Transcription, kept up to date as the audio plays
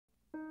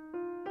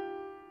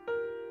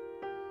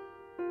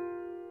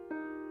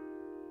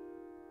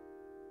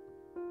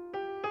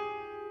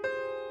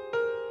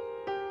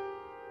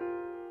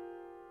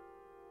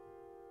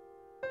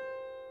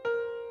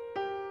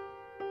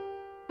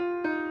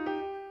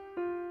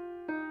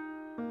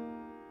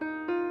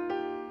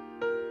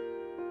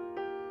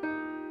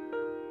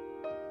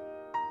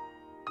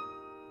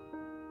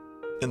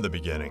In the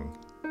beginning,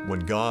 when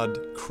God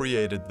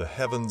created the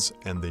heavens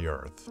and the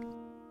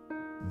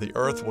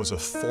earth was a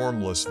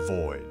formless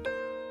void,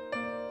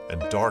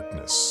 and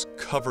darkness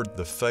covered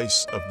the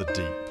face of the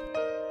deep,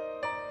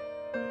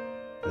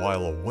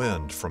 while a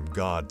wind from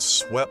God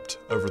swept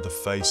over the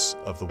face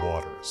of the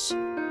waters.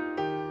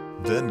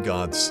 Then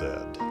God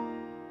said,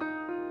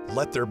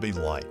 "Let there be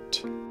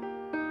light."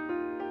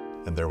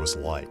 And there was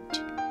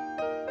light.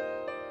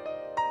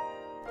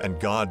 And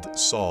God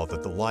saw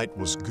that the light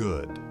was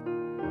good.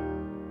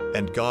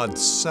 And God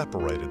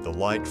separated the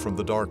light from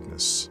the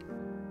darkness.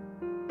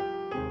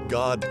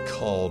 God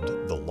called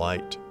the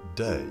light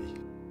day,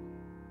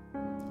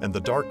 and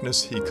the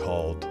darkness He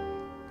called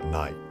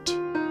night.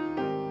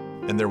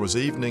 And there was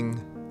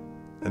evening,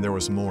 and there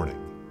was morning,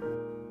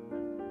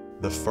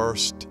 the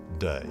first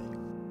day.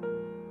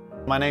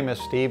 My name is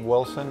Steve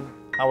Wilson.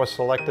 I was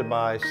selected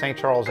by St.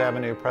 Charles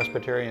Avenue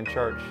Presbyterian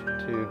Church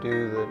to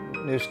do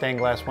the new stained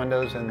glass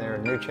windows in their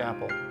new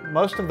chapel.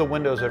 Most of the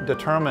windows are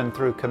determined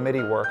through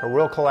committee work, a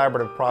real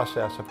collaborative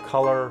process of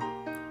color,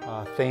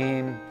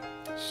 theme,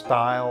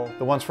 style.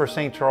 The ones for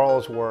St.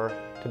 Charles were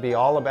to be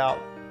all about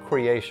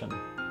creation,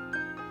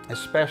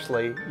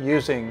 especially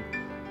using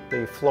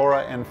the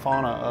flora and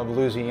fauna of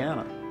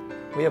Louisiana.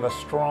 We have a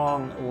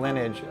strong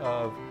lineage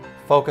of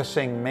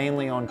focusing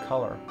mainly on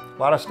color. A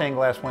lot of stained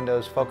glass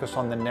windows focus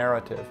on the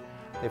narrative.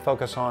 They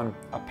focus on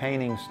a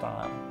painting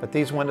style. But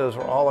these windows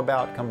are all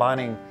about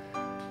combining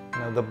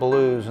the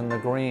blues and the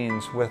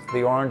greens with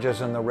the oranges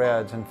and the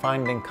reds and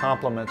finding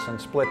complements and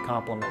split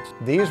complements.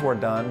 These were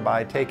done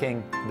by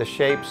taking the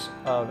shapes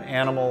of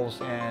animals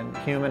and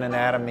human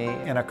anatomy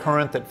in a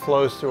current that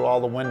flows through all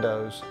the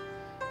windows,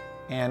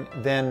 and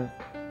then,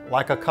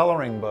 like a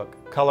coloring book,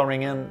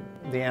 coloring in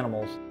the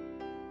animals.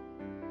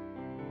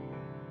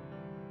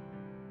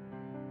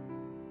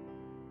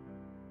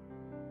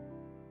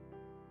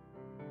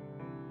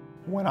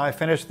 When I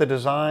finish the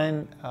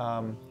design,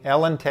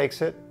 Ellen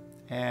takes it,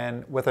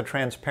 and with a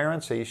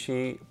transparency,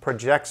 she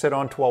projects it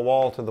onto a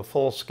wall to the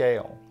full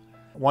scale.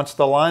 Once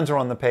the lines are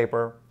on the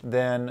paper,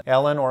 then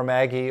Ellen or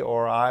Maggie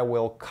or I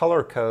will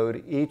color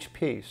code each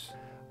piece.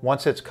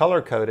 Once it's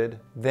color coded,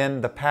 then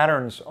the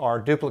patterns are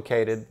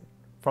duplicated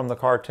from the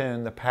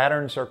cartoon. The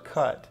patterns are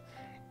cut,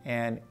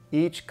 and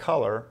each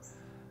color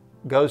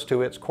goes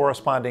to its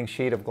corresponding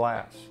sheet of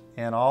glass.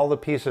 And all the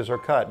pieces are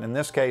cut. And in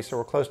this case, there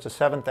were close to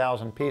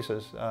 7,000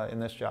 pieces in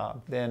this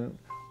job. Then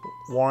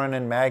Warren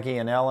and Maggie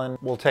and Ellen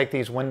will take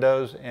these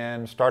windows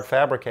and start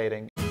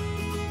fabricating.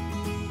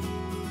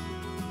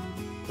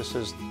 This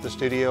is the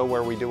studio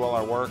where we do all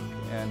our work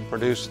and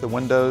produce the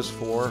windows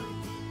for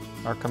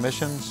our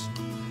commissions.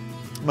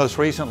 Most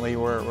recently,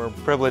 we're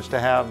privileged to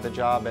have the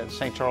job at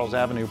St. Charles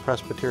Avenue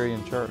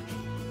Presbyterian Church.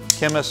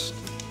 Chemists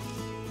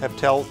have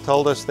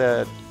told us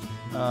that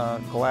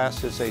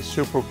glass is a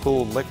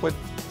supercooled liquid.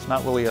 It's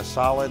not really a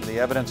solid. The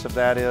evidence of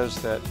that is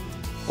that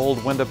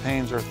old window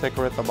panes are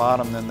thicker at the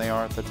bottom than they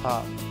are at the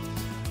top.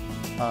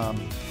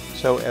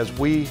 So as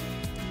we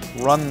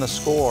run the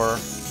score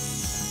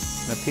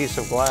in a piece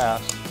of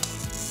glass,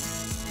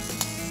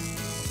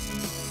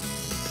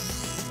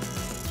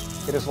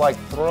 it is like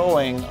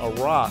throwing a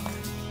rock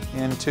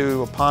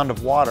into a pond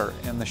of water,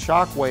 and the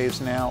shock waves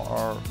now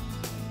are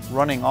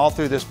running all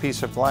through this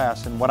piece of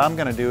glass. And what I'm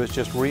going to do is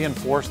just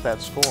reinforce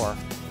that score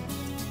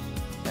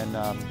and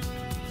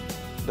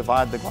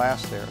divide the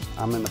glass there.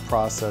 I'm in the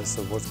process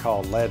of what's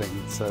called leading.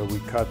 So we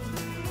cut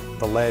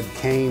the lead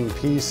cane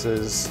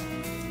pieces.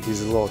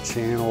 These are little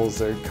channels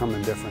that come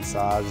in different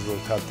sizes. We'll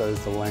cut those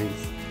to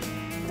length.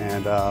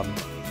 And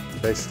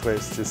basically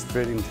it's just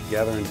fitting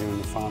together and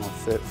doing the final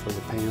fit for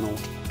the panel.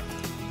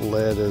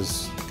 Lead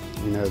is,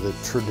 the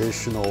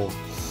traditional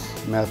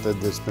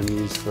method that's been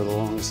used for the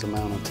longest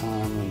amount of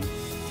time, and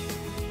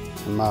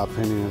in my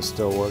opinion it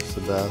still works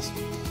the best.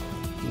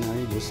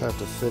 You just have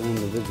to fit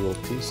individual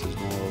pieces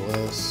more or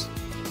less,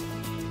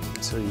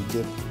 so you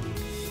get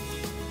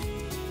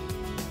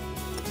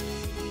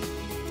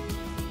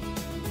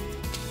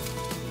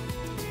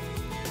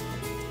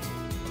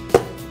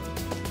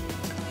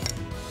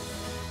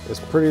it's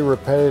pretty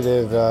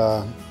repetitive.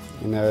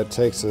 It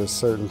takes a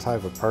certain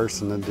type of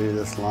person to do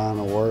this line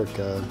of work.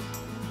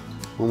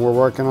 When we're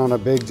working on a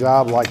big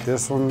job like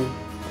this one,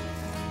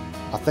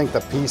 I think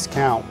the piece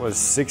count was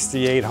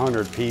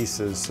 6,800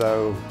 pieces.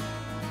 So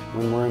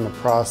when we're in the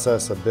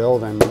process of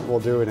building, we'll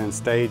do it in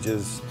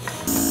stages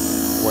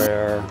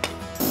where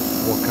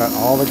we'll cut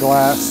all the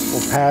glass,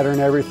 we'll pattern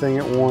everything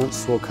at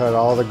once, we'll cut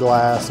all the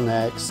glass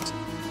next,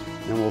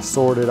 and we'll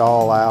sort it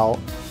all out.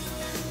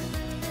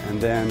 And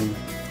then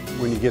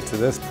when you get to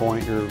this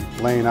point, you're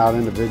laying out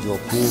individual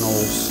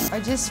panels.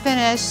 I just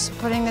finished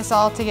putting this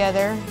all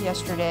together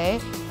yesterday.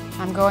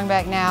 I'm going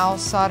back now,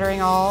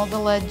 soldering all the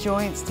lead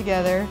joints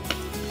together,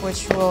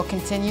 which will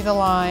continue the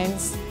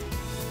lines,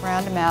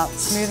 round them out,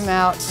 smooth them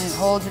out, and it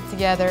holds it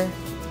together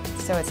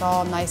so it's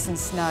all nice and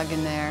snug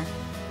in there.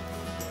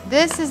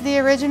 This is the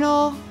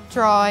original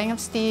drawing of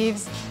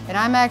Steve's, and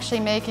I'm actually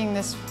making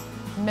this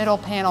middle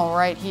panel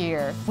right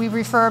here. We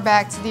refer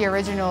back to the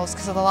originals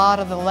because a lot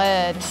of the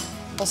lead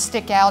will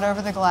stick out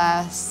over the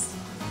glass.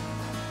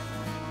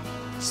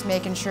 just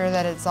making sure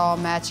that it's all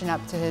matching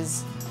up to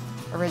his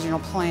original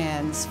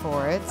plans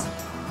for it.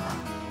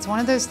 It's one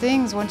of those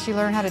things, once you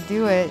learn how to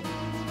do it,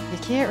 you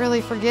can't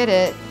really forget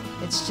it.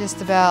 It's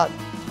just about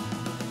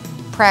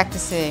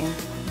practicing,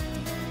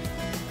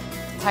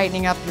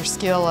 tightening up your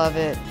skill of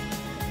it.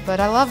 But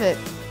I love it.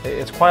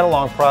 It's quite a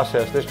long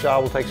process. This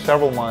job will take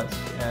several months,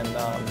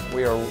 and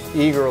we are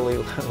eagerly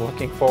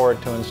looking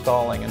forward to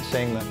installing and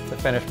seeing the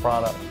finished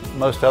product.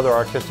 Most other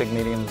artistic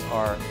mediums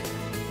are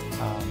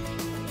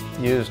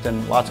used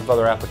in lots of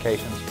other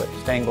applications, but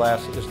stained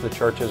glass is the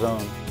church's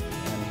own.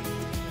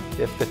 And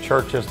if the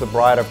church is the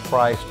bride of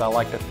Christ, I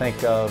like to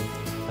think of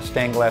a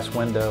stained glass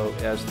window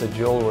as the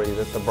jewelry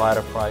that the bride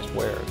of Christ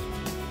wears.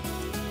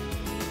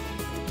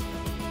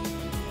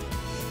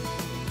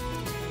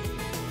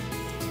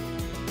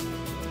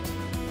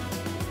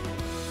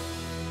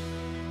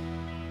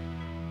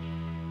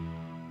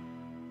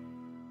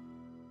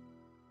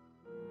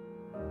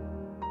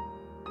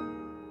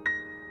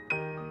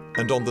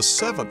 And on the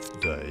seventh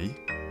day,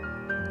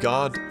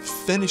 God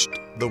finished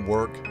the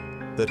work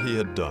that He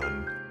had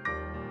done.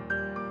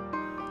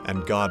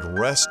 And God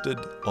rested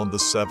on the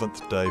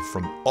seventh day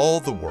from all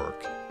the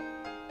work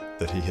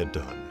that He had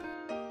done.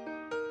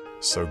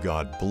 So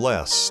God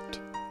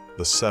blessed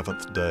the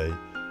seventh day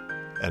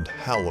and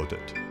hallowed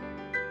it,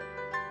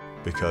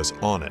 because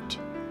on it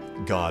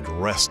God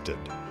rested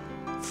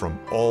from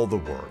all the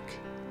work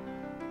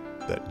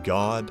that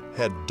God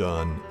had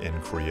done in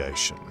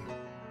creation.